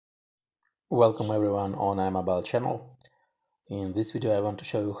Welcome everyone on my mobile channel. In this video I want to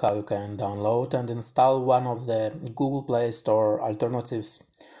show you how you can download and install one of the Google Play Store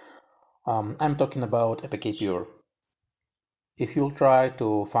alternatives. I'm talking about APKPure. If you'll try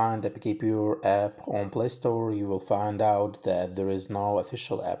to find APKPure app on Play Store, you will find out that there is no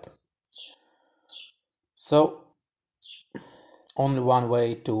official app. So, only one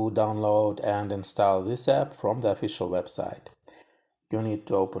way to download and install this app from the official website. You need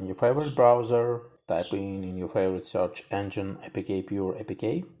to open your favorite browser, type in your favorite search engine APKPure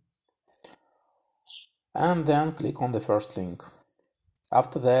APK, and then click on the first link.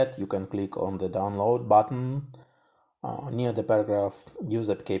 After that, you can click on the download button near the paragraph Use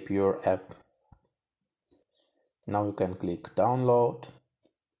APKPure app. Now you can click download,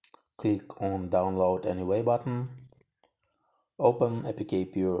 click on download anyway button, open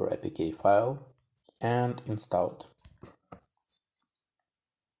APKPure APK file and install it.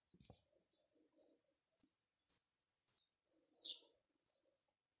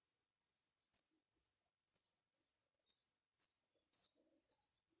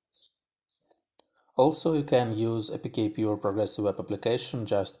 Also, you can use APKPure Progressive Web Application.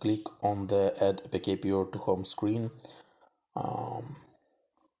 Just click on the Add APKPure to Home screen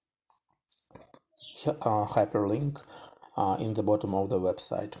hyperlink in the bottom of the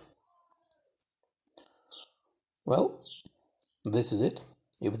website. Well, this is it.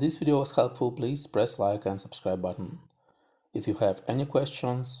 If this video was helpful, please press like and subscribe button. If you have any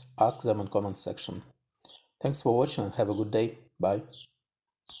questions, ask them in comment section. Thanks for watching and have a good day. Bye.